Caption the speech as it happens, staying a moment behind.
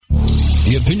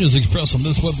The opinions expressed on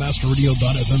this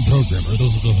WebmasterRadio.fm program are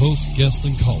those of the host, guests,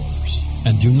 and callers,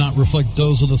 and do not reflect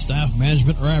those of the staff,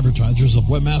 management, or advertisers of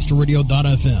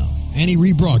WebmasterRadio.fm. Any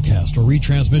rebroadcast or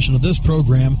retransmission of this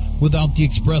program without the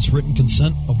express written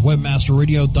consent of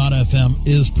WebmasterRadio.fm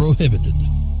is prohibited.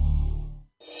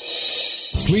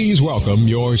 Please welcome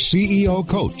your CEO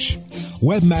coach.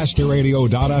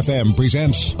 WebmasterRadio.fm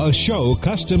presents a show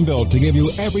custom built to give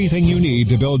you everything you need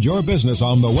to build your business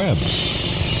on the web.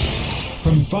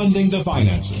 From funding to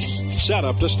finances,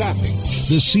 setup to staffing,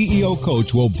 the CEO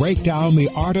coach will break down the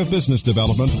art of business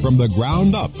development from the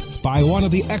ground up by one of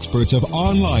the experts of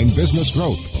online business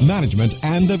growth, management,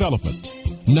 and development.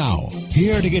 Now,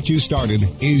 here to get you started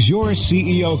is your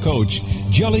CEO coach,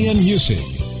 Gillian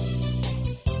Usig.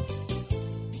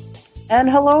 And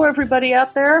hello, everybody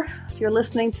out there. If you're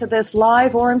listening to this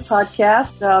live or in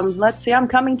podcast, let's see, I'm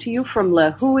coming to you from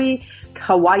Lahui,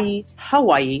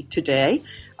 Hawaii today.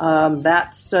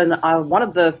 That's one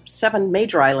of the 7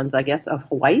 major islands, I guess, of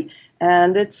Hawaii.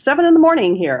 And it's 7 in the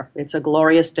morning here. It's a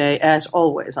glorious day, as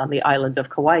always, on the island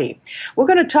of Kauai. We're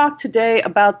going to talk today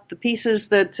about the pieces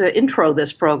that intro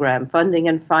this program, funding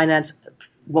and finance.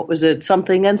 What was it?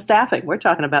 Something and staffing. We're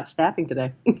talking about staffing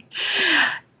today.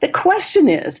 The question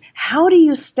is, how do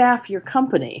you staff your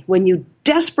company when you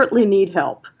desperately need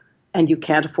help and you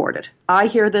can't afford it? I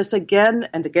hear this again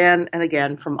and again and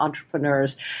again from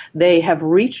entrepreneurs. They have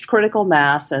reached critical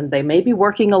mass and they may be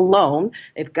working alone.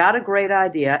 They've got a great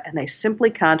idea and they simply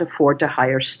can't afford to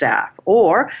hire staff.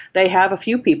 Or they have a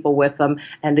few people with them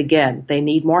and again, they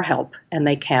need more help and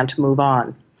they can't move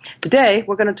on. Today,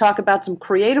 we're going to talk about some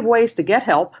creative ways to get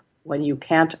help when you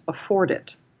can't afford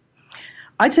it.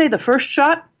 I'd say the first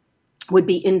shot would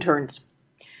be interns.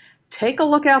 Take a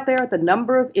look out there at the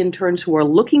number of interns who are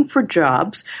looking for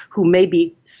jobs, who may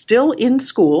be still in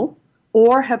school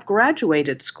or have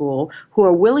graduated school, who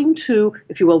are willing to,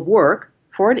 if you will, work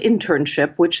for an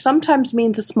internship, which sometimes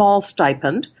means a small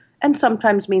stipend and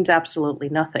sometimes means absolutely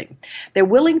nothing. They're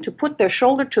willing to put their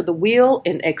shoulder to the wheel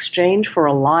in exchange for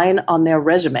a line on their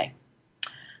resume.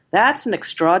 That's an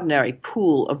extraordinary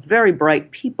pool of very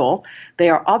bright people. They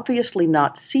are obviously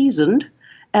not seasoned,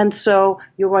 and so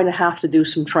you're going to have to do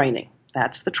some training.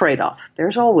 That's the trade-off.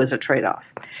 There's always a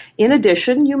trade-off. In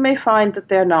addition, you may find that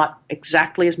they're not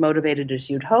exactly as motivated as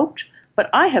you'd hoped, but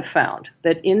I have found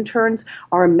that interns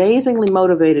are amazingly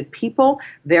motivated people.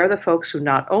 They're the folks who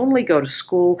not only go to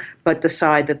school, but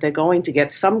decide that they're going to get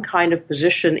some kind of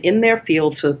position in their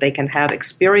field so that they can have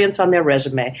experience on their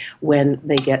resume when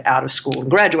they get out of school and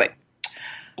graduate.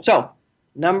 So,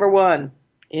 number 1.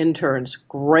 Interns,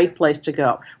 great place to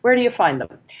go. Where do you find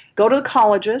them? Go to the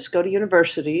colleges, go to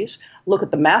universities, look at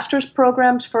the master's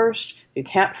programs first. If you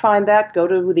can't find that, go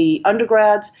to the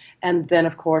undergrads, and then,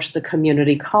 of course, the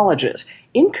community colleges.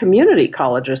 In community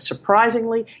colleges,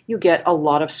 surprisingly, you get a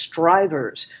lot of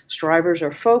strivers. Strivers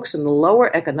are folks in the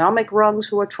lower economic rungs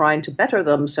who are trying to better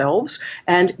themselves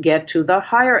and get to the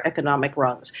higher economic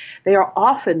rungs. They are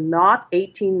often not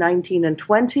 18, 19, and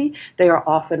 20. They are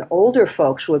often older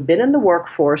folks who have been in the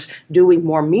workforce doing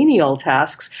more menial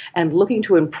tasks and looking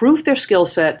to improve their skill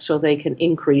set so they can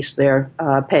increase their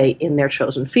pay in their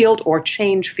chosen field or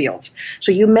change fields.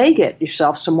 So you may get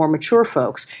yourself some more mature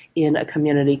folks in a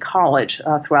community college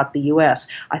throughout the U.S.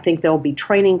 I think there will be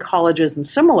training colleges and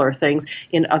similar things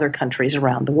in other countries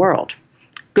around the world.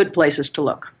 Good places to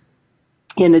look.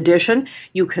 In addition,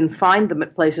 you can find them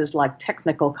at places like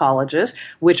technical colleges,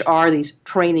 which are these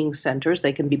training centers.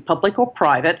 They can be public or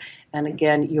private. And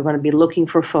again, you're going to be looking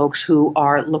for folks who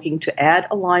are looking to add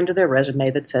a line to their resume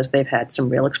that says they've had some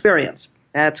real experience.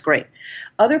 That's great.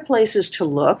 Other places to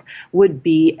look would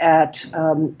be at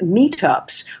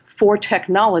meetups for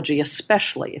technology,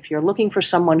 especially. If you're looking for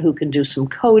someone who can do some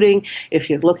coding, if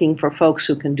you're looking for folks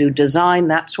who can do design,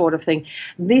 that sort of thing,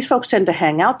 these folks tend to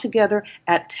hang out together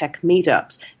at tech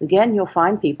meetups. Again, you'll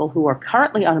find people who are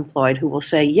currently unemployed who will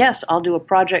say, yes, I'll do a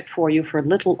project for you for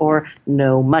little or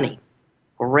no money.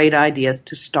 Great ideas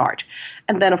to start.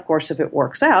 And then, of course, if it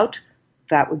works out,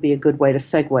 that would be a good way to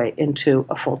segue into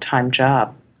a full-time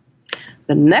job.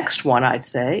 The next one, I'd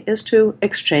say, is to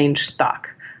exchange stock.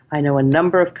 I know a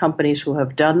number of companies who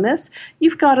have done this.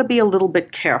 You've got to be a little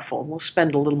bit careful. We'll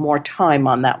spend a little more time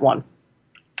on that one.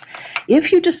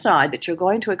 If you decide that you're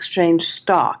going to exchange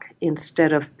stock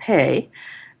instead of pay,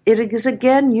 it is,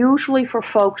 again, usually for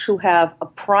folks who have a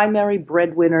primary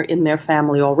breadwinner in their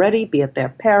family already, be it their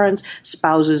parents,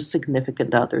 spouses,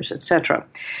 significant others, etc.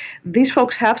 These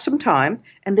folks have some time,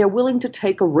 and they're willing to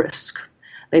take a risk.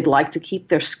 They'd like to keep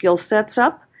their skill sets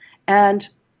up, and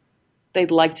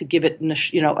they'd like to give it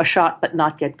a shot but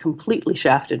not get completely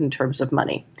shafted in terms of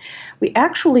money. We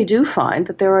actually do find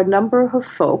that there are a number of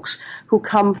folks who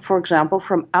come, for example,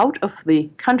 from out of the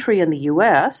country in the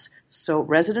U.S., so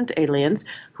resident aliens,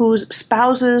 whose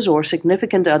spouses or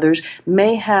significant others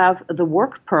may have the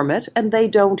work permit and they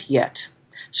don't yet.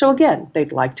 So again,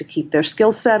 they'd like to keep their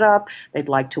skill set up. They'd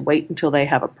like to wait until they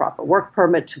have a proper work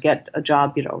permit to get a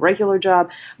job, a regular job.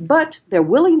 But they're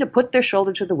willing to put their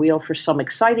shoulder to the wheel for some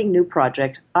exciting new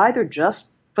project, either just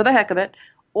for the heck of it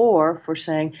or for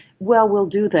saying, well, we'll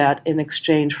do that in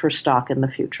exchange for stock in the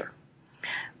future.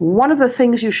 One of the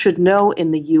things you should know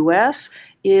in the U.S.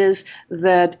 is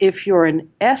that if you're an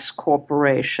S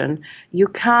corporation, you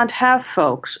can't have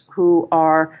folks who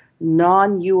are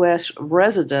non-U.S.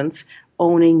 residents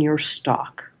owning your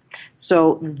stock.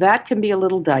 So that can be a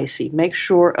little dicey. Make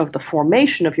sure of the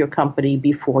formation of your company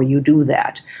before you do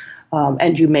that.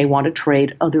 And you may want to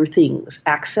trade other things.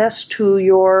 Access to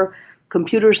your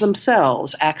computers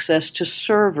themselves, access to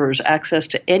servers, access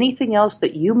to anything else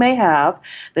that you may have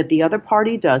that the other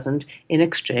party doesn't in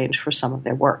exchange for some of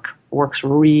their work. Works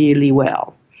really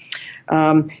well.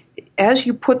 As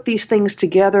you put these things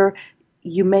together,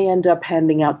 you may end up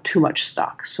handing out too much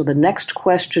stock. So the next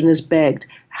question is begged,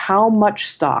 how much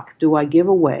stock do I give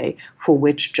away for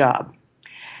which job?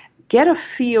 Get a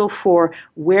feel for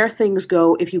where things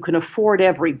go if you can afford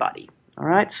everybody. All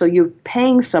right, so you're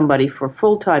paying somebody for a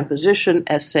full-time position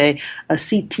as, say, a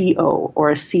CTO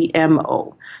or a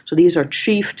CMO. So these are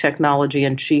Chief Technology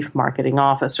and Chief Marketing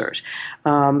Officers.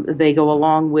 They go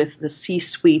along with the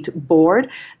C-suite board.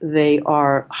 They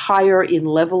are higher in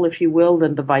level, if you will,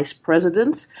 than the vice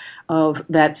presidents of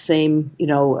that same,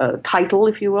 title,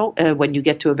 if you will, when you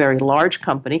get to a very large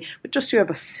company. But just so you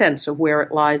have a sense of where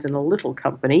it lies in a little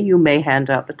company, you may hand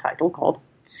out the title called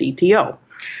CTO.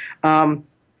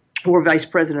 Or Vice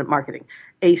President Marketing.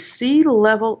 A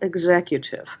C-level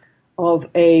executive of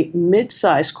a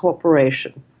mid-sized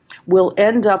corporation will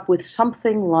end up with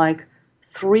something like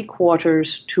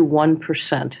 0.75% to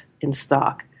 1% in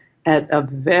stock at a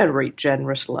very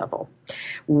generous level.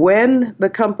 When the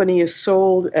company is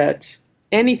sold at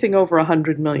anything over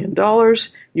 $100 million,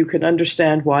 you can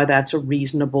understand why that's a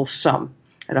reasonable sum.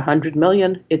 At $100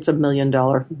 million, it's $1 million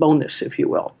bonus, if you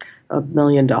will. $1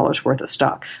 million worth of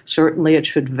stock. Certainly it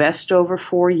should vest over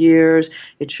 4 years.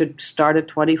 It should start at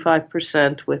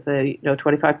 25% with a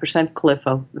 25% cliff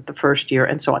of the first year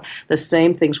and so on. The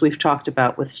same things we've talked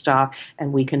about with stock,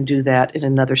 and we can do that in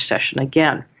another session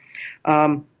again.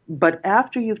 But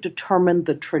after you've determined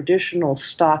the traditional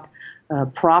stock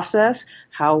process,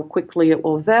 how quickly it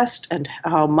will vest and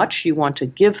how much you want to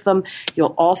give them,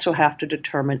 you'll also have to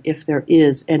determine if there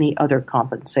is any other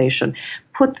compensation.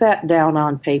 Put that down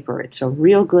on paper. It's a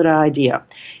real good idea.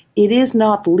 It is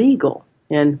not legal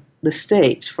in the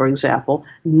States, for example,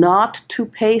 not to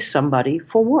pay somebody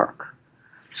for work.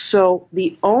 So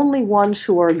the only ones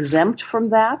who are exempt from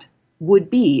that would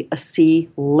be a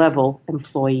C-level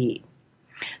employee.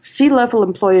 C-level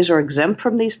employees are exempt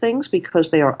from these things because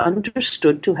they are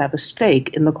understood to have a stake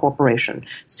in the corporation.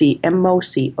 CMO,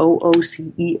 COO,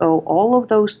 CEO, all of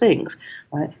those things,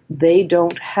 right? They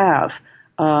don't have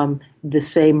the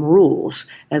same rules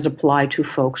as apply to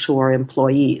folks who are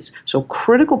employees. So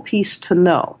critical piece to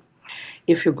know.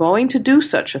 If you're going to do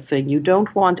such a thing, you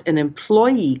don't want an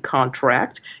employee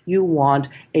contract. You want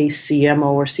a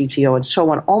CMO or CTO and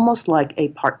so on, almost like a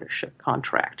partnership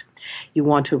contract. You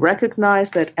want to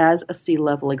recognize that as a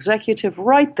C-level executive,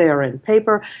 right there in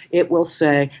paper, it will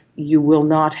say you will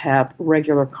not have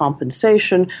regular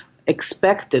compensation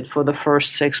expected for the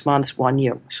first 6 months, 1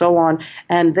 year, so on,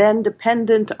 and then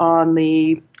dependent on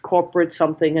the corporate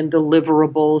something and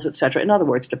deliverables, etc. In other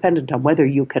words, dependent on whether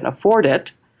you can afford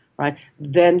it, right,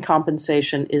 then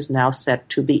compensation is now set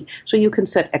to be. So you can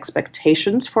set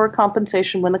expectations for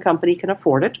compensation when the company can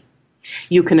afford it.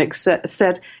 You can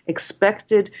set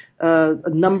expected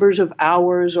numbers of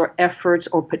hours or efforts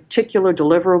or particular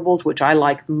deliverables, which I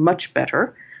like much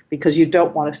better, because you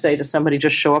don't want to say to somebody,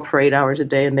 just show up for 8 hours a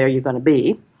day and there you're going to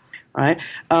be. Right?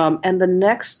 And the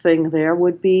next thing there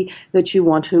would be that you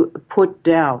want to put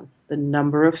down the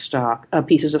number of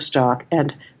pieces of stock,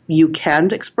 and you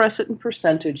can express it in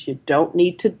percentage. You don't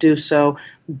need to do so,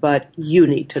 but you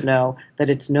need to know that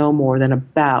it's no more than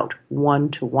about 1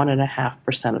 to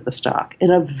 1.5% of the stock.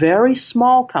 In a very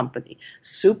small company,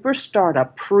 super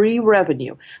startup,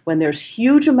 pre-revenue, when there's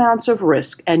huge amounts of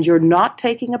risk and you're not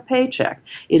taking a paycheck,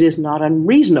 it is not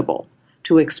unreasonable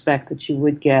to expect that you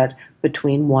would get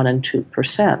between 1 and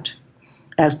 2%.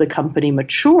 As the company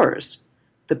matures,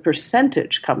 the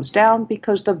percentage comes down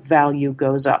because the value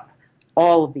goes up.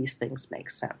 All of these things make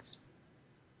sense.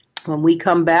 When we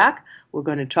come back, we're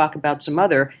going to talk about some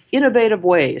other innovative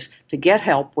ways to get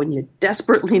help when you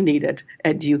desperately need it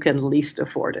and you can least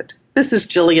afford it. This is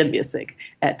Gillian Music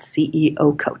at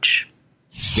CEO Coach.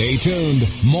 Stay tuned.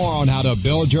 More on how to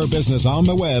build your business on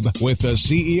the web with the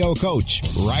CEO Coach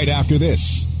right after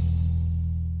this.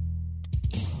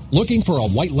 Looking for a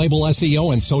white label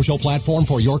SEO and social platform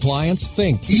for your clients?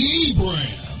 Think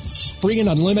eBrands. Free and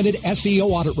unlimited SEO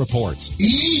audit reports.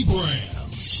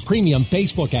 eBrands. Premium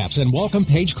Facebook apps and welcome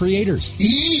page creators.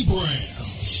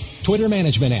 eBrands. Twitter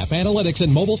management app, analytics,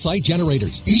 and mobile site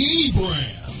generators.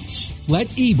 eBrands. Let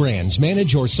eBrands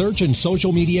manage your search and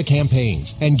social media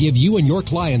campaigns and give you and your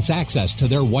clients access to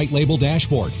their white label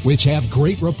dashboard, which have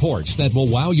great reports that will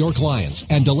wow your clients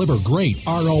and deliver great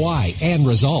ROI and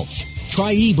results.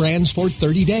 Try eBrands for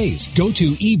 30 days. Go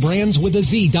to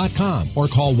eBrandsWithAZ.com or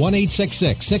call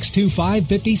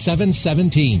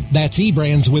 1-866-625-5717. That's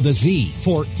eBrands with a Z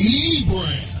for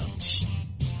eBrands.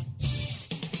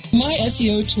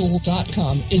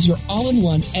 MySEOTool.com is your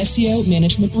all-in-one SEO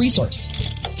management resource.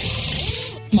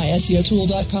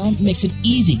 MySEOTool.com makes it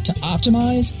easy to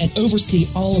optimize and oversee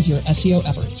all of your SEO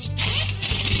efforts.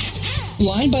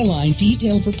 Line-by-line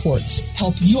detailed reports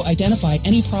help you identify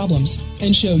any problems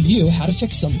and show you how to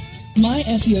fix them.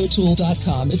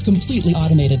 MySEOTool.com is completely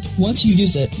automated. Once you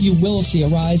use it, you will see a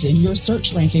rise in your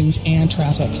search rankings and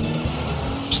traffic.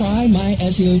 Try My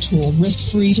SEO Tool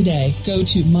risk-free today. Go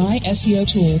to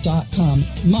MySEOTool.com.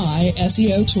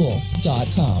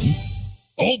 MySEOTool.com.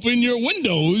 Open your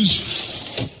windows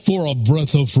for a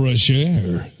breath of fresh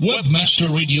air.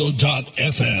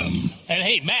 Webmasterradio.fm. And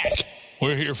hey, Mac,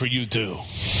 we're here for you too.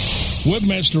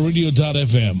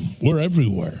 Webmasterradio.fm. We're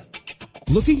everywhere.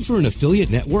 Looking for an affiliate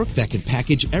network that can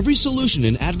package every solution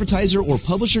an advertiser or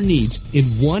publisher needs in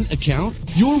one account?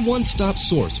 Your one-stop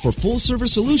source for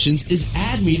full-service solutions is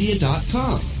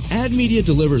AdMedia.com. AdMedia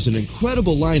delivers an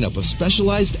incredible lineup of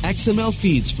specialized XML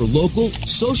feeds for local,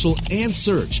 social, and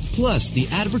search, plus the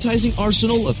advertising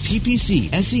arsenal of PPC,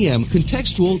 SEM,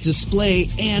 contextual, display,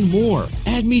 and more.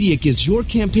 AdMedia gives your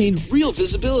campaign real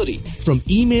visibility, from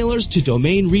emailers to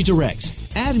domain redirects.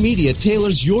 AdMedia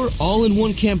tailors your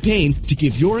all-in-one campaign to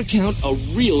give your account a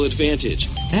real advantage.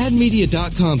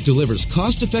 AdMedia.com delivers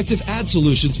cost-effective ad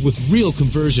solutions with real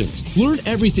conversions. Learn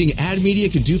everything AdMedia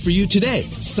can do for you today.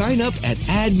 Sign up at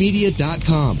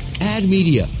AdMedia.com.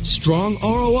 AdMedia, strong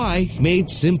ROI made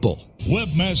simple.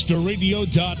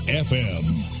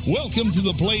 Webmasterradio.fm. Welcome to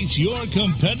the place your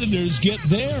competitors get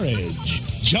their edge.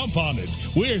 Jump on it.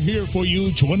 We're here for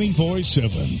you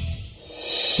 24/7.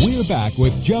 We're back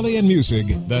with Gillian Music,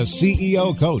 the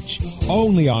CEO Coach,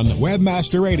 only on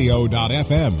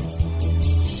WebmasterRadio.fm.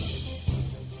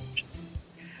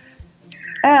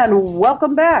 And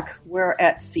welcome back. We're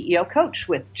at CEO Coach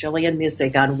with Gillian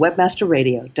Music on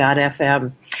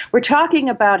WebmasterRadio.fm. We're talking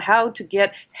about how to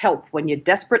get help when you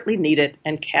desperately need it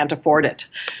and can't afford it.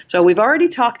 So we've already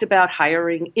talked about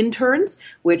hiring interns,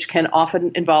 which can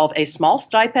often involve a small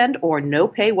stipend or no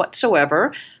pay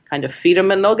whatsoever. Kind of feed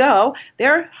them and they'll go.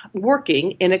 They're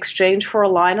working in exchange for a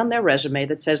line on their resume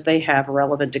that says they have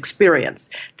relevant experience.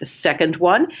 The second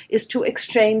one is to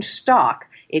exchange stock.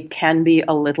 It can be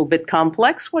a little bit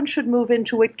complex. One should move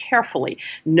into it carefully.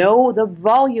 Know the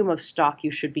volume of stock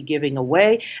you should be giving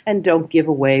away, and don't give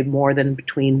away more than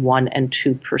between 1% and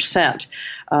 2%.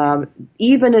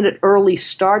 Even in an early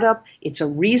startup, it's a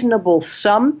reasonable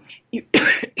sum.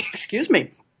 Excuse me.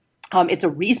 It's a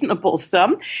reasonable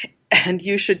sum, and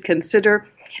you should consider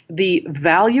the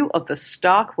value of the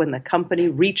stock when the company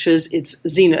reaches its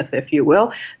zenith, if you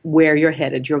will, where you're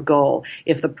headed, your goal.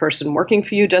 If the person working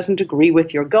for you doesn't agree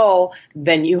with your goal,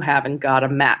 then you haven't got a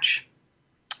match.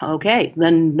 Okay,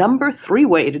 the number 3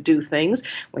 way to do things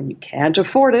when you can't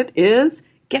afford it is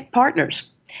get partners.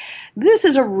 This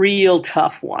is a real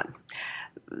tough one.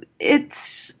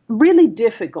 It's really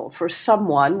difficult for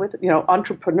someone with,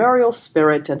 entrepreneurial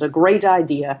spirit and a great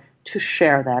idea to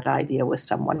share that idea with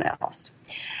someone else.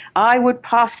 I would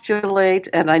postulate,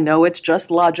 and I know it's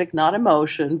just logic, not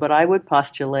emotion, but I would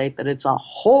postulate that it's a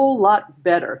whole lot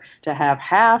better to have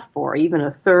half or even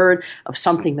a third of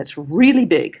something that's really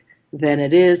big than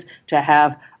it is to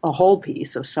have a whole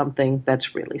piece of something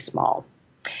that's really small.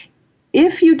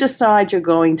 If you decide you're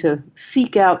going to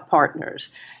seek out partners,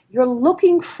 you're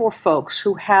looking for folks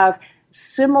who have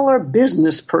similar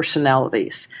business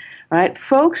personalities, right?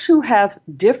 Folks who have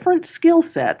different skill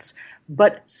sets,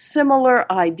 but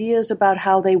similar ideas about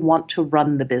how they want to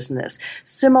run the business,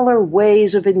 similar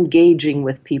ways of engaging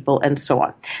with people, and so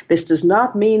on. This does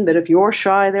not mean that if you're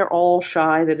shy, they're all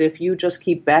shy, that if you just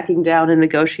keep backing down in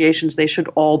negotiations, they should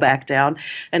all back down,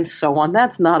 and so on.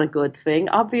 That's not a good thing.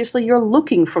 Obviously, you're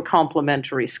looking for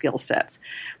complementary skill sets,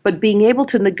 but being able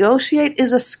to negotiate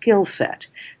is a skill set.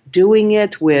 Doing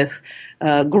it with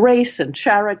grace and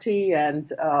charity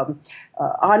and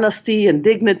honesty and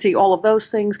dignity, all of those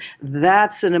things,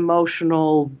 that's an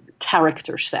emotional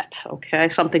character set, okay?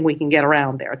 Something we can get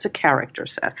around there. It's a character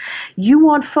set. You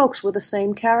want folks with the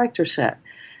same character set.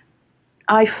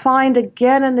 I find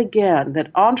again and again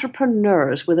that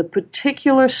entrepreneurs with a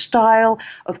particular style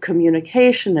of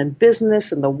communication and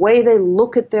business and the way they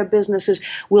look at their businesses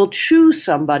will choose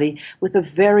somebody with a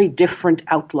very different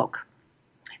outlook.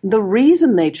 The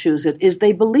reason they choose it is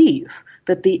they believe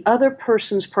that the other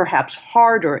person's perhaps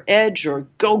hard or edge or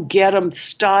go-get-em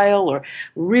style or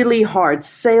really hard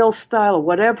sales style or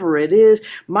whatever it is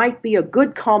might be a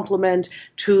good complement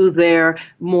to their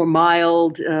more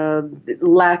mild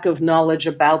lack of knowledge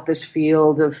about this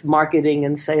field of marketing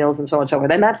and sales and so on and so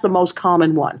forth. And that's the most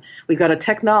common one. We've got a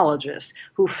technologist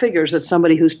who figures that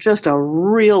somebody who's just a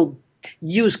real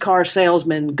used car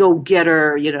salesman,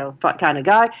 go-getter, kind of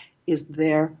guy is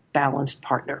their balanced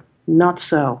partner. Not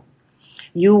so.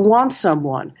 You want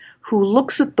someone who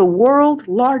looks at the world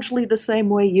largely the same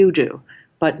way you do,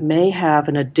 but may have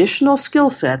an additional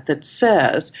skill set that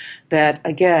says that,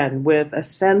 again, with a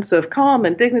sense of calm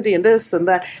and dignity and this and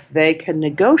that, they can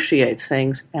negotiate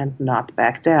things and not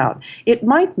back down. It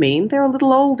might mean they're a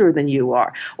little older than you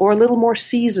are, or a little more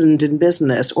seasoned in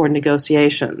business or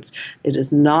negotiations. It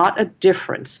is not a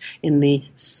difference in the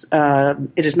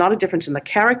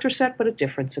character set, but a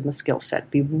difference in the skill set.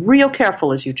 Be real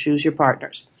careful as you choose your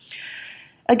partners.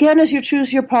 Again, as you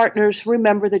choose your partners,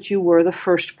 remember that you were the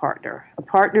first partner. A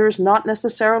partner is not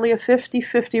necessarily a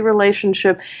 50-50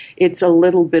 relationship. It's a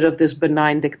little bit of this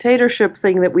benign dictatorship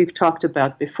thing that we've talked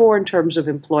about before in terms of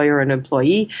employer and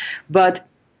employee. But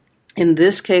in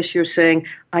this case, you're saying,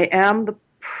 I am the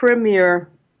premier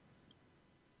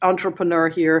entrepreneur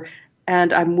here,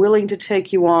 and I'm willing to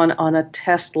take you on a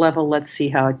test level. Let's see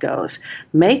how it goes.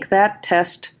 Make that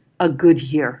test a good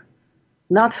year.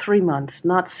 Not 3 months,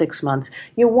 not 6 months.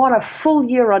 You want a full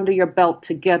year under your belt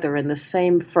together in the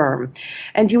same firm.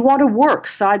 And you want to work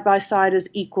side by side as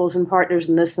equals and partners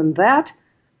and this and that.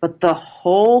 But the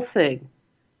whole thing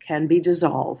can be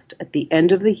dissolved at the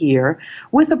end of the year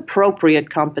with appropriate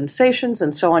compensations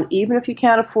and so on. Even if you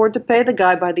can't afford to pay the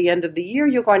guy by the end of the year,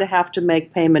 you're going to have to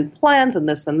make payment plans and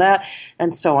this and that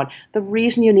and so on. The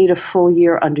reason you need a full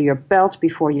year under your belt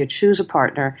before you choose a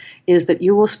partner is that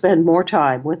you will spend more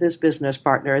time with this business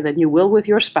partner than you will with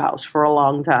your spouse for a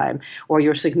long time or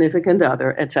your significant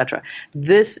other, etc.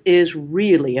 This is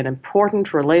really an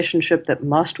important relationship that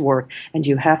must work, and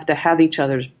you have to have each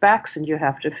other's backs, and you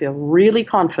have to feel really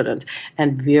confident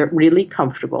and really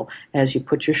comfortable as you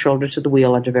put your shoulder to the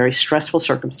wheel under very stressful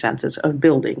circumstances of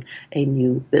building a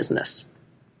new business.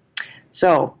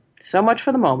 So much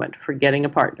for the moment for getting a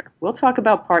partner. We'll talk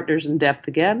about partners in depth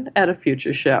again at a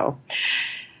future show.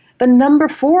 The number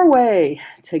 4 way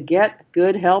to get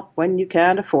good help when you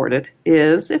can't afford it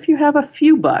is, if you have a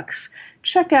few bucks,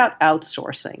 check out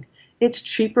outsourcing. It's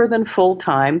cheaper than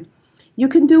full-time. You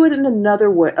can do it in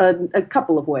another way, a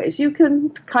couple of ways. You can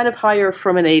kind of hire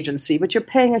from an agency, but you're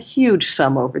paying a huge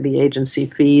sum over the agency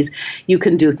fees. You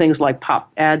can do things like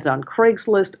pop ads on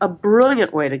Craigslist, a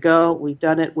brilliant way to go. We've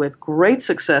done it with great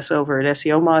success over at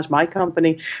SEO Moz, my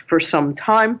company, for some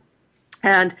time.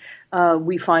 And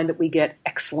we find that we get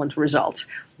excellent results.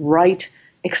 Write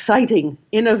exciting,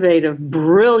 innovative,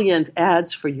 brilliant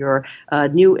ads for your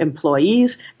new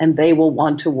employees, and they will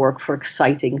want to work for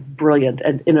exciting, brilliant,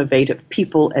 and innovative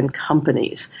people and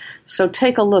companies. So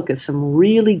take a look at some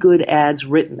really good ads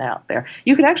written out there.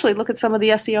 You can actually look at some of the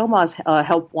SEO Moz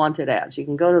help wanted ads. You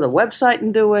can go to the website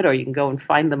and do it, or you can go and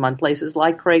find them on places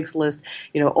like Craigslist,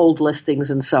 old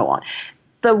listings and so on.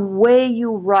 The way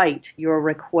you write your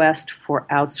request for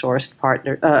outsourced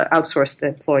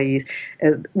employees,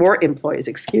 or employees,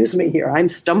 excuse me here, I'm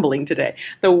stumbling today.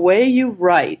 The way you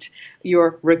write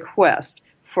your request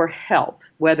for help,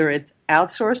 whether it's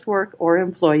outsourced work or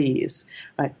employees,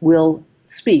 will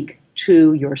speak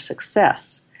to your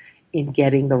success in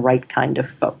getting the right kind of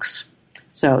folks.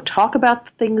 So talk about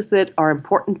the things that are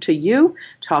important to you,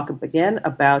 talk again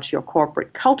about your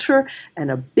corporate culture in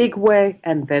a big way,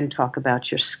 and then talk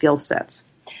about your skill sets.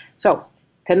 So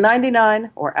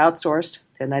 1099 or outsourced,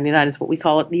 1099 is what we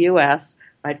call it in the U.S.,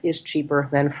 right, is cheaper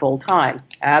than full-time.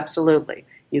 Absolutely.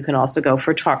 You can also go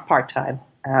for part-time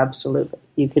Absolutely.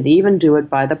 You can even do it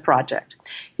by the project.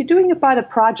 You're doing it by the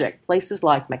project. Places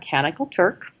like Mechanical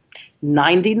Turk,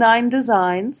 99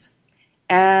 Designs,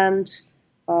 and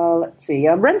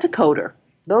Rent-A-Coder.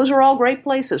 Those are all great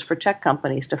places for tech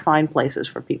companies to find places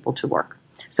for people to work.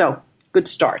 So, good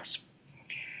starts.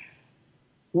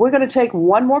 We're going to take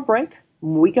one more break.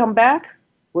 When we come back,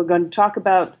 we're going to talk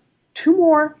about 2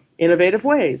 more innovative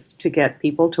ways to get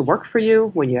people to work for you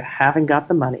when you haven't got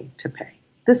the money to pay.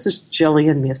 This is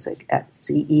Gillian Music at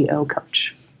CEO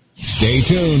Coach. Stay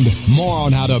tuned. More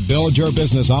on how to build your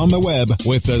business on the web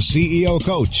with the CEO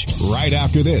Coach right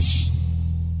after this.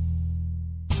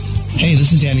 Hey,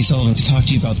 this is Danny Sullivan to talk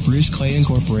to you about Bruce Clay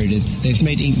Incorporated. They've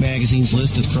made Inc. Magazine's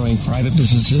list of growing private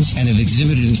businesses and have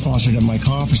exhibited and sponsored at my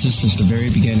conferences since the very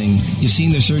beginning. You've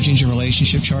seen their search engine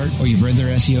relationship chart, or you've read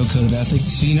their SEO code of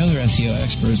ethics, so you know they're SEO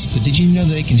experts. But did you know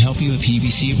they can help you with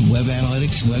PPC, web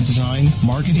analytics, web design,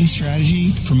 marketing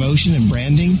strategy, promotion, and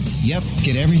branding? Yep,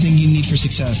 get everything you need for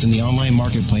success in the online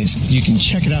marketplace. You can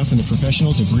check it out from the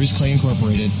professionals at Bruce Clay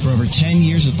Incorporated. For over 10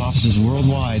 years with offices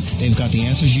worldwide, they've got the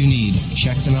answers you need.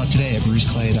 Check them out today at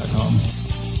bruceclay.com.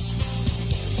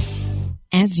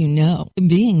 As you know,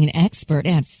 being an expert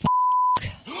at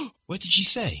What did she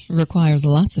say? requires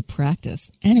lots of practice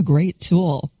and a great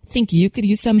tool. Think you could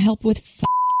use some help with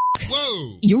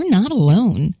Whoa! You're not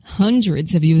alone.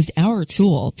 Hundreds have used our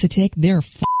tool to take their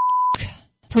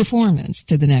performance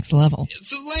to the next level.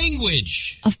 The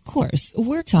language! Of course,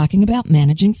 we're talking about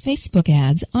managing Facebook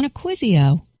ads on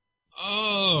Acquisio.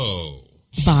 Oh.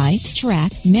 Buy,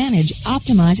 track, manage,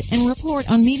 optimize, and report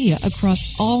on media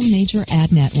across all major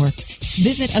ad networks.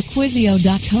 Visit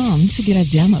Acquisio.com to get a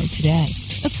demo today.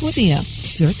 Acquisio.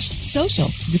 Search, social,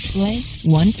 display,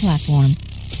 one platform.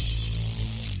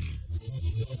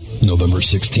 November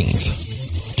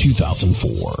 16th,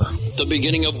 2004. The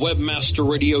beginning of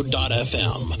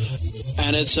WebmasterRadio.fm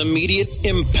and its immediate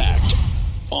impact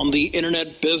on the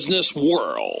internet business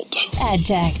world.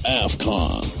 AdTech,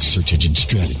 AFCON, Search Engine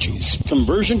Strategies,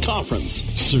 Conversion Conference,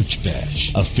 Search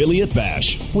Bash, Affiliate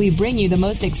Bash. we bring you the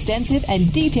most extensive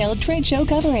and detailed trade show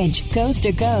coverage, coast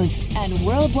to coast and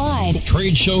worldwide,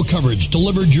 Trade show coverage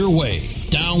delivered your way.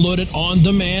 Download it on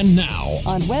demand now.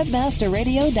 on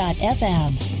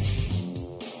webmasterradio.fm.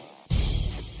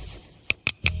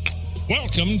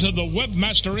 Welcome to the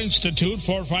Webmaster Institute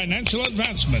for Financial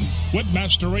Advancement,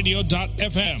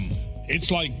 webmasterradio.fm. It's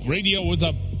like radio with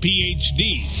a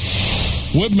PhD.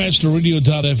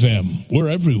 Webmasterradio.fm. We're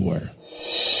everywhere.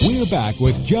 We're back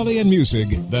with Gillian Music,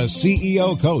 the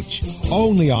CEO Coach,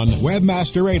 only on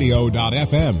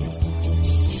webmasterradio.fm.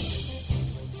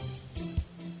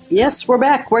 Yes, we're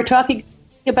back. We're talking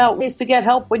about ways to get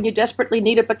help when you desperately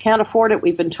need it but can't afford it.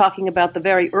 We've been talking about the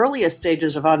very earliest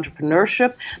stages of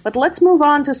entrepreneurship, but let's move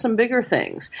on to some bigger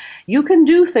things. You can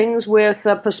do things with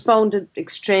postponed,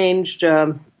 exchanged,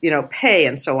 pay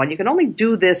and so on. You can only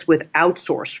do this with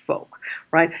outsourced folk,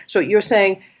 right? So you're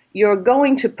saying you're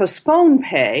going to postpone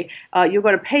pay, you're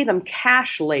going to pay them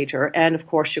cash later, and of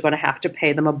course you're going to have to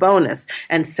pay them a bonus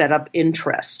and set up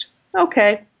interest.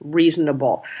 Okay,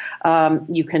 reasonable.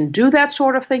 You can do that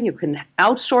sort of thing. You can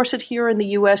outsource it here in the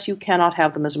U.S. You cannot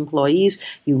have them as employees.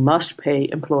 You must pay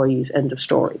employees, end of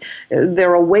story.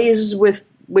 There are ways with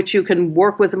which you can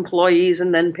work with employees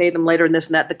and then pay them later and this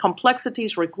and that. The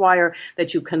complexities require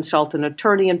that you consult an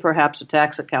attorney and perhaps a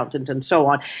tax accountant and so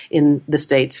on in the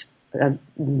States.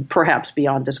 Perhaps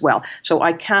beyond as well. So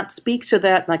I can't speak to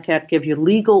that, and I can't give you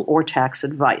legal or tax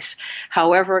advice.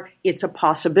 However, it's a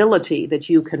possibility that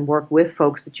you can work with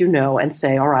folks that you know and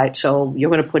say, all right, so you're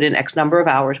going to put in X number of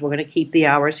hours, we're going to keep the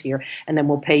hours here, and then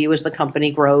we'll pay you as the company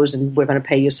grows, and we're going to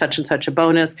pay you such and such a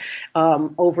bonus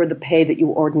over the pay that you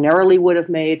ordinarily would have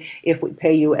made if we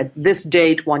pay you at this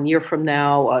date 1 year from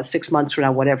now, 6 months from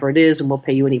now, whatever it is, and we'll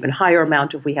pay you an even higher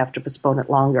amount if we have to postpone it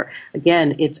longer.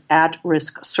 Again, it's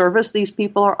at-risk service these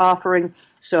people are offering,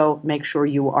 so make sure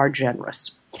you are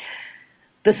generous.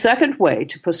 The second way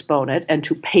to postpone it and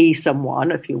to pay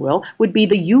someone, if you will, would be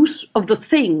the use of the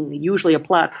thing, usually a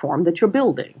platform, that you're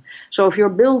building. So if you're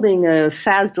building a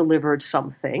SaaS-delivered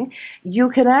something, you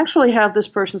can actually have this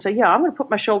person say, yeah, I'm going to put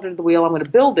my shoulder to the wheel, I'm going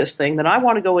to build this thing, then I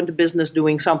want to go into business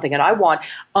doing something, and I want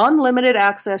unlimited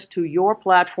access to your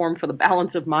platform for the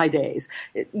balance of my days.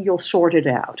 You'll sort it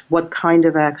out, what kind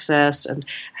of access and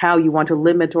how you want to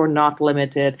limit or not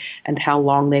limit it, and how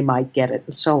long they might get it,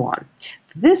 and so on.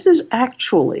 This is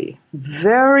actually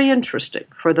very interesting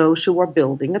for those who are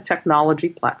building a technology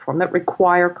platform that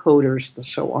require coders and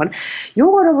so on.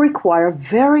 You're going to require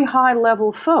very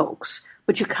high-level folks,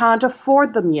 but you can't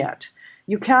afford them yet.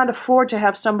 You can't afford to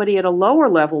have somebody at a lower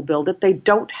level build it. They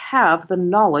don't have the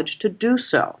knowledge to do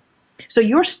so. So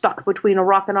you're stuck between a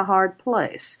rock and a hard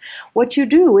place. What you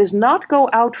do is not go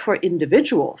out for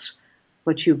individuals,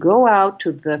 but you go out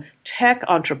to the tech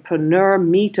entrepreneur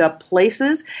meetup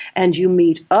places and you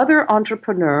meet other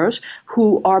entrepreneurs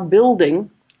who are building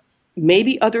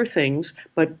maybe other things,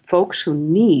 but folks who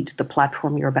need the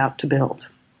platform you're about to build.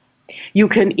 You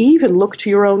can even look to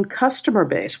your own customer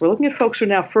base. We're looking at folks who are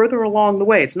now further along the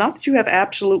way. It's not that you have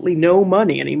absolutely no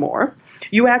money anymore.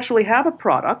 You actually have a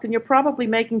product, and you're probably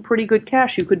making pretty good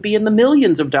cash. You could be in the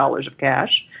millions of dollars of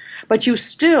cash, but you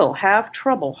still have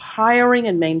trouble hiring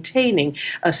and maintaining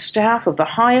a staff of the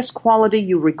highest quality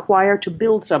you require to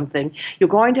build something. You're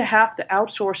going to have to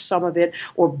outsource some of it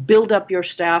or build up your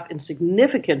staff in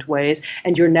significant ways,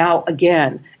 and you're now,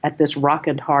 again, at this rock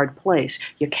and hard place.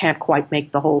 You can't quite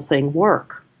make the whole thing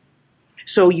work.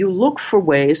 So you look for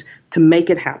ways to make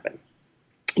it happen.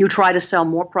 You try to sell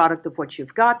more product of what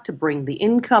you've got to bring the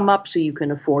income up so you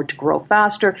can afford to grow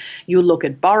faster. You look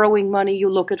at borrowing money. You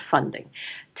look at funding.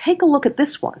 Take a look at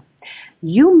this one.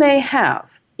 You may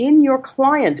have in your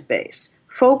client base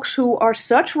folks who are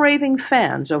such raving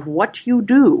fans of what you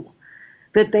do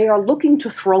that they are looking to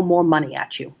throw more money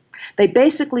at you. They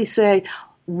basically say,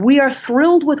 we are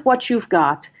thrilled with what you've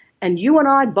got, and you and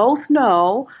I both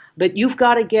know that you've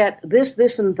got to get this,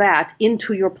 this, and that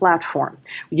into your platform.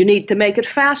 You need to make it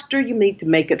faster, you need to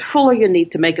make it fuller, you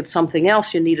need to make it something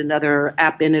else, you need another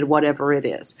app in it, whatever it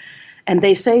is. And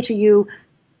they say to you,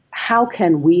 how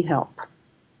can we help?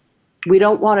 We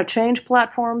don't want to change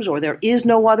platforms, or there is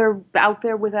no other out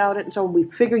there without it, and so we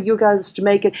figure you guys to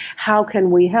make it. How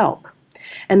can we help?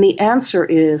 And the answer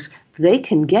is they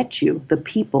can get you the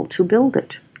people to build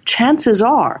it. Chances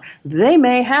are they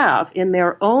may have in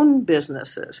their own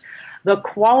businesses the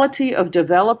quality of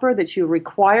developer that you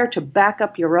require to back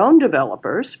up your own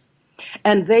developers,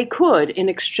 and they could, in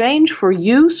exchange for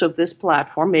use of this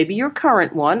platform, maybe your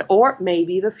current one or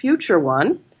maybe the future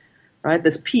one, right,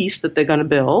 this piece that they're going to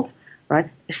build, right,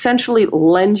 essentially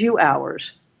lend you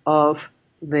hours of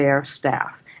their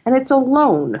staff. And it's a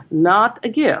loan, not a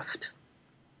gift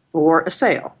or a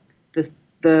sale.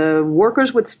 The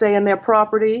workers would stay in their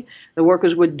property. The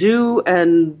workers would do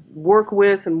and work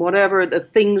with and whatever the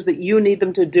things that you need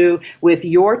them to do with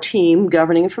your team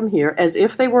governing it from here as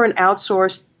if they were an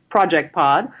outsourced project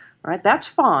pod, right? That's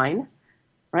fine,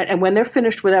 right? And when they're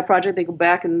finished with that project, they go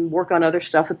back and work on other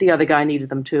stuff that the other guy needed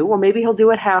them to, or maybe he'll do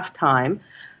it half-time.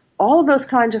 All of those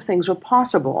kinds of things are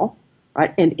possible,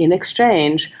 right? And in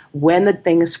exchange, when the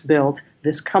thing is built,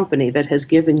 this company that has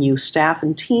given you staff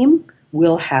and team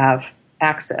will have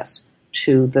access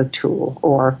to the tool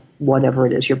or whatever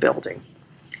it is you're building.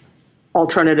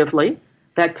 Alternatively,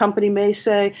 that company may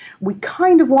say, we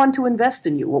kind of want to invest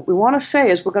in you. What we want to say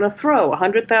is we're going to throw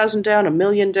 $100,000 down, $1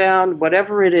 million down,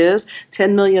 whatever it is,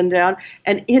 $10 million down,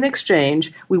 and in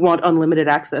exchange, we want unlimited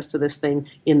access to this thing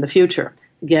in the future.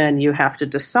 Again, you have to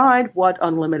decide what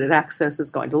unlimited access is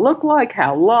going to look like,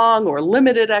 how long, or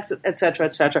limited access, et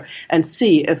cetera, and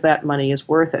see if that money is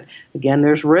worth it. Again,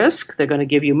 there's risk. They're going to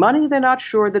give you money. They're not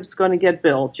sure that it's going to get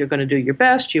built. You're going to do your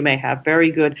best. You may have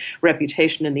very good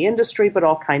reputation in the industry, but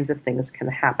all kinds of things can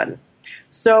happen.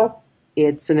 So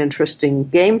it's an interesting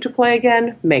game to play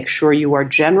again. Make sure you are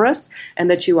generous and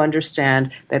that you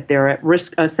understand that they're at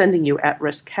risk, sending you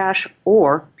at-risk cash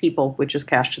or people, which is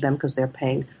cash to them because they're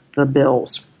paying the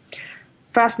bills.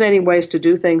 Fascinating ways to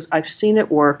do things. I've seen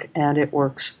it work, and it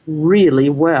works really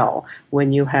well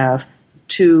when you have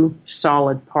two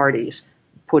solid parties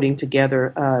putting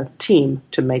together a team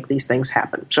to make these things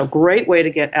happen. So great way to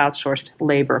get outsourced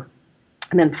labor.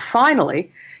 And then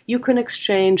finally, you can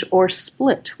exchange or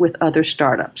split with other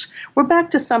startups. We're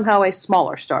back to somehow a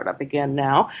smaller startup again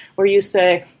now, where you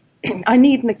say, I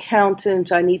need an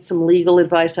accountant, I need some legal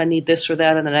advice, I need this or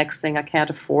that, and the next thing, I can't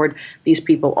afford these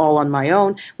people all on my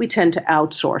own. We tend to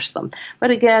outsource them. But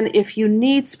again, if you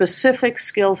need specific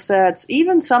skill sets,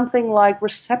 even something like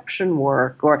reception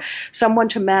work or someone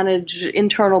to manage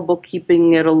internal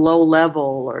bookkeeping at a low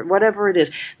level or whatever it is,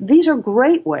 these are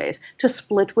great ways to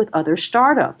split with other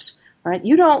startups, right?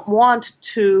 You don't want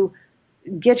to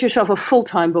get yourself a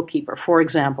full-time bookkeeper, for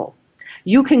example.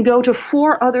 You can go to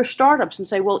 4 other startups and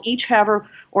say, well, each have her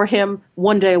or him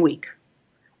 1 day a week.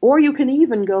 Or you can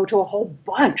even go to a whole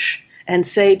bunch and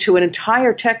say to an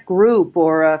entire tech group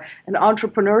or an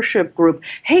entrepreneurship group,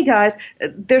 hey guys,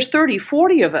 there's 30,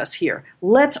 40 of us here.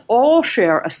 Let's all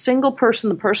share a single person.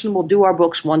 The person will do our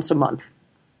books once a month.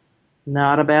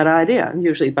 Not a bad idea. And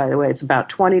usually, by the way, it's about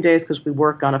 20 days because we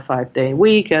work on a 5-day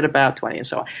week at about 20 and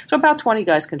so on. So about 20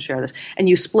 guys can share this. And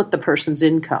you split the person's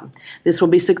income. This will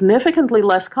be significantly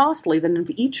less costly than if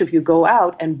each of you go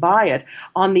out and buy it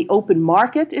on the open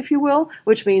market, if you will,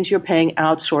 which means you're paying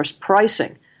outsourced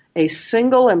pricing. A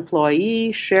single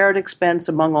employee shared expense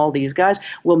among all these guys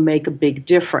will make a big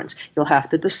difference. You'll have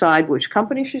to decide which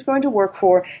company she's going to work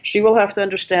for. She will have to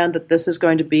understand that this is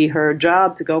going to be her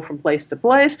job to go from place to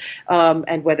place,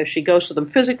 and whether she goes to them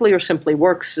physically or simply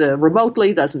works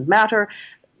remotely doesn't matter.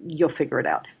 You'll figure it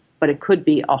out. But it could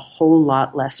be a whole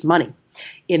lot less money.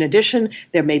 In addition,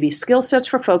 there may be skill sets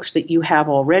for folks that you have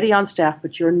already on staff,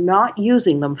 but you're not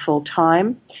using them full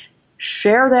time.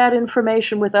 Share that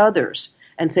information with others.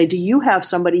 And say, do you have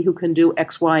somebody who can do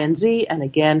X, Y, and Z? And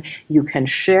again, you can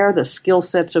share the skill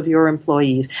sets of your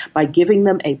employees by giving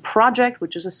them a project,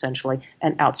 which is essentially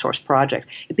an outsourced project.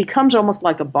 It becomes almost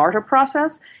like a barter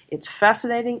process. It's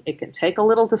fascinating. It can take a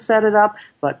little to set it up,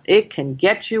 but it can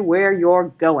get you where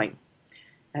you're going.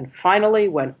 And finally,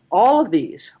 when all of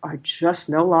these are just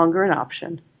no longer an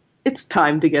option, it's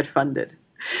time to get funded.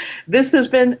 This has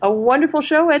been a wonderful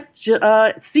show at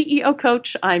CEO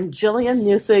Coach. I'm Gillian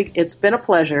Muessig. It's been a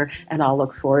pleasure, and I'll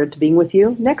look forward to being with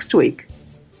you next week.